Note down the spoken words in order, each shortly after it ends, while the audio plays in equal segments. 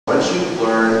you've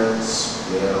learned,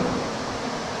 swim.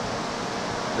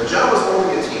 Now, John was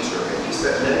only a teacher, and he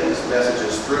sent many of his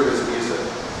messages through his music.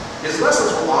 His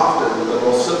lessons were often the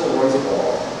most simple ones of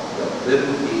all. Live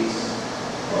in peace,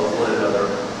 love one another.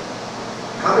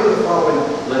 How many of the following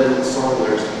Lennon song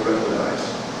lyrics do you recognize?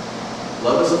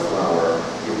 Love is a flower,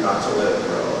 you've got to let it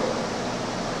grow.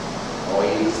 All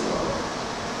you need is love.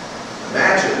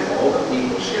 Imagine all the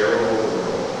people sharing all the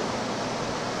world.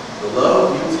 The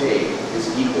love you take is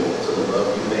equal to the love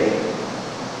you make.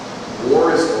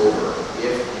 War is over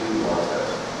if you want it.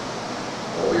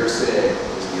 All we are saying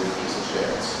is give peace a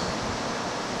chance.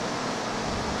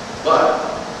 But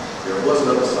there was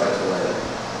another side to Lennon.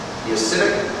 The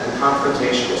acidic and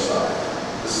confrontational side.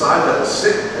 The side that was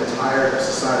sick and tired of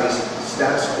society's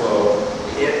status quo,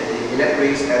 the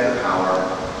inequities and the power.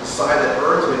 The side that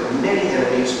earned him many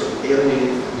enemies from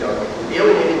alienating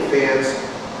fans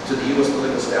to the U.S.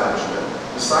 political establishment.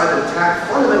 The side that attacked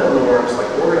fundamental norms like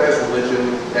organized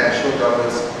religion, national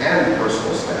governments, and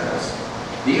personal status.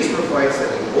 These were fights that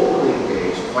he openly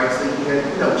engaged, fights that he had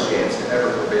no chance to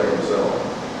ever prevail on his own.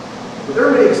 But there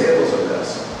are many examples of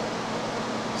this.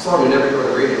 A song you never hear on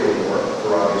the radio anymore,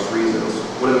 for obvious reasons.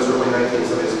 One of his early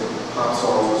 1970s pop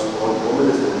songs was called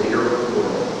Woman is the Nigger of the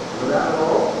World. Remember that at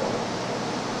all?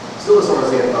 Still is on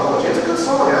his anthology. It's a good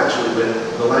song, actually, but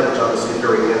the language obviously is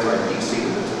very anti-PC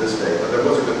to this day, but there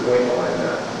was a good point behind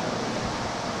that.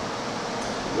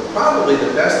 But probably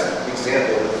the best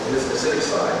example of his acidic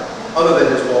side, other than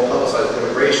his well-publicized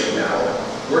immigration now,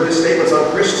 were his statements on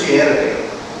Christianity.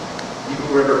 You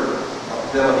can remember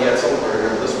them on the Ed Sullivan, I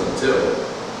remember this one too.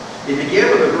 It began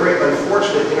with a very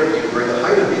unfortunate interview during the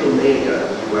height of Beatlemania in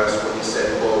the U.S. when he said,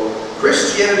 quote,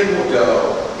 Christianity will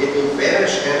go, it will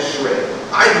vanish and shrink.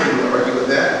 I didn't argue with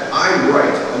that. I'm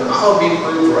right, and I'll be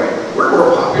proved right. We're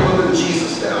more popular than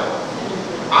Jesus now.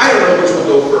 I don't know which will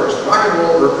go first, rock and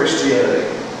roll or Christianity.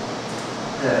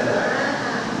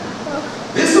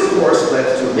 This, of course, led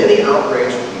to many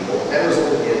outraged people and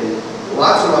resulted in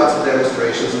lots and lots of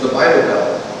demonstrations of the Bible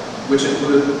Belt, which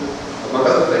included, among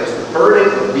other things, the burning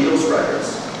of Beatles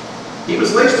records. He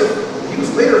was later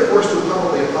forced to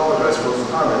publicly apologize for his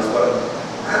comments, but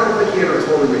I don't think he ever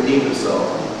totally redeemed himself,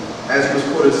 as he was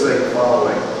quoted saying the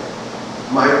following,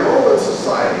 my role in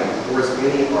society, or as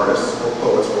any artist's or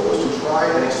poet's role, is to try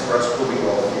and express what we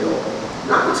all feel.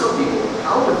 Not to tell people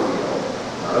how to feel,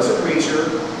 not as a preacher,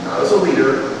 not as a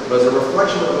leader, but as a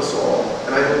reflection of us all.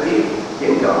 And I believe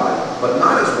in God, but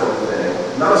not as one thing,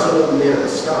 not as an old man in the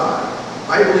sky.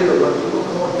 I believe that what people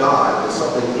call God is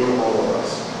something in all of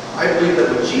us. I believe that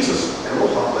what Jesus and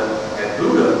Muhammad and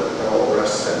Buddha and all the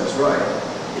rest said was right.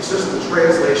 It's just the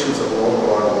translations have all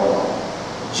gone wrong.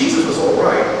 Jesus was all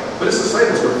right, but his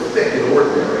disciples were thick and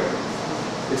ordinary.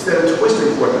 It's them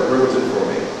twisting for it that ruins it for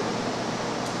me.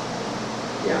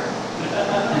 Yeah.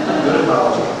 Good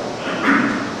apology.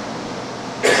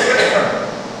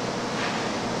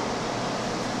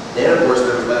 Then, of course,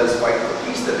 there was Lennon's fight for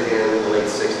peace that began in the late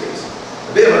 60s.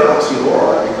 A bit of an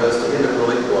oxymoron because to him it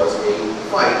really was a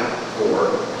fight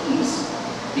for peace.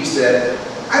 He said,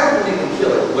 I don't believe in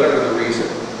killing, whatever the reason.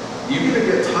 You either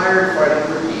get tired fighting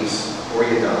for peace or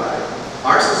you die.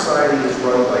 Our society is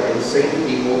run by insane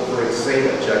people for insane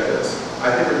objectives.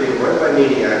 I think we're being run by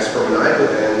maniacs for maniacal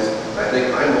ends. I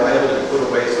think I'm liable to be put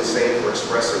away as insane for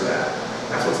expressing that.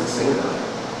 That's what's insane about it.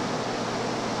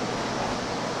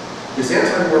 His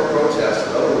anti-war protests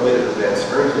and other related events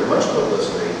earned him much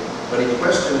publicity, but he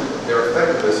questioned their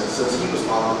effectiveness since he was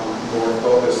often more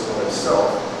focused on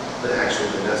himself than actually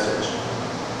the message.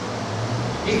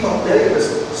 He thought many of his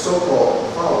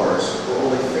so-called followers were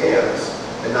only fans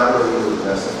and not really into the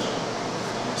message.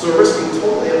 So risking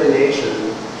total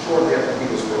alienation shortly after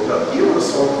he was broke up, he wrote a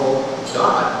song called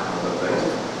God, among other things,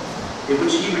 in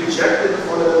which he rejected the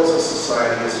fundamentals of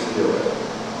society as he knew it.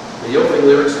 The opening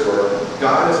lyrics were,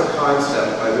 God is a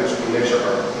concept by which we measure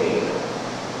our pain.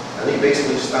 And he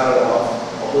basically spouted off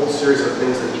a whole series of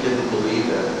things that he didn't believe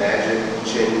in, magic,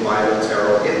 Jing, Bible,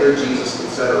 tarot, Hitler, Jesus,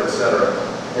 etc., etc.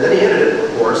 And then he ended it,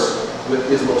 of course, with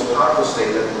his most powerful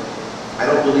statement, I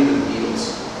don't believe in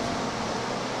Beatles.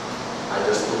 I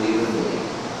just believe in me.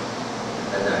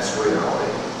 And that's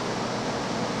reality.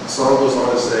 The song goes on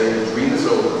to say, the dream is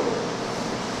over.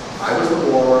 I was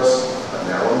the walrus, but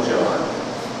now I'm John.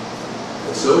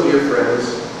 And so, dear friends,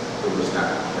 we just have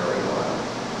to carry on.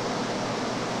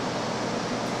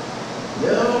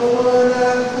 No one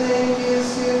I think is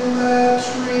in my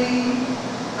tree.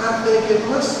 I think it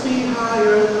must be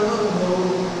higher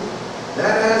low.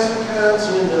 That as you count,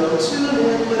 you know, tune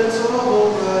in when it's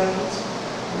all right.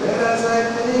 Whereas I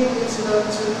think it's not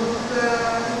too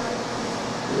bad.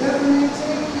 Let me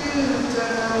take you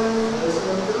down as I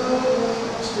go.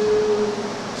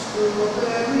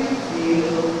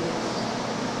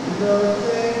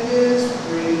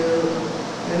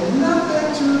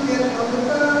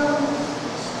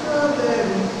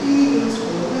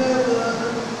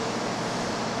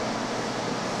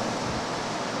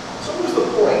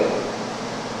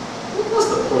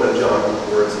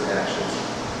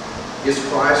 His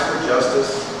cries for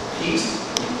justice, peace,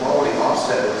 and equality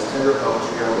offset with his tender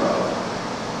poetry on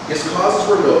love. His causes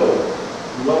were noble,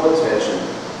 well-intentioned,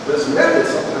 but his methods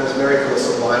sometimes varied from the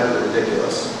sublime to the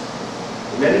ridiculous.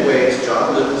 In many ways,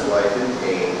 John lived his life in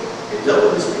pain and dealt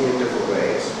with his pain in different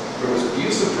ways, from his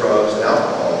abuse of drugs and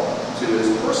alcohol, to his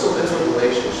personal intimate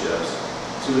relationships,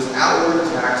 to his outward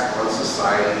attacks on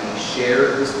society. He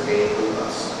shared his pain with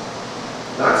us.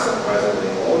 Not surprisingly,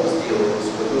 all of his dealings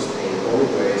with those pain in only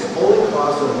ways only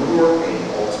caused him more pain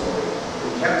ultimately,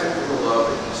 and kept him from the love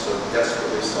that he so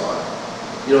desperately sought.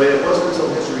 You know, it wasn't until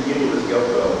his reunion with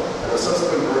Yoko and the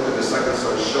subsequent birth of his second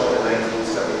son, Sean, in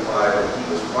 1975, that he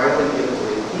was finally able to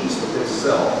make peace with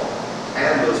himself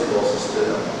and those closest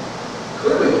to him.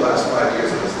 Clearly, the last 5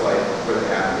 years of his life were the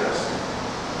happiest.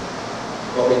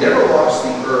 But we never lost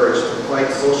the urge to fight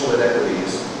social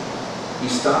inequities. He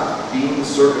stopped being the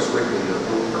circus ringleader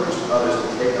who encouraged others to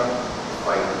take up the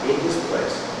fight in his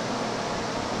place.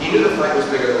 He knew the fight was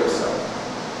bigger than himself,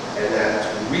 and that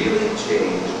to really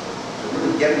change, to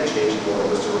really get the change he wanted,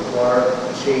 was to require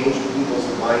a change in people's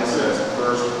mindsets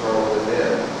first from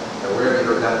within. And where have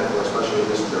you heard that before, especially in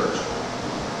this church?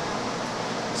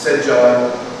 Said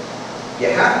John, you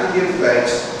have to give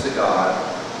thanks to God,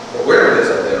 or wherever it is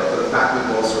up there, for the fact we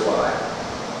both survived.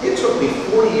 It took me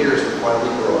 40 years to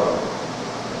finally grow up.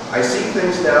 I see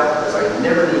things now as I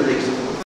never knew they existed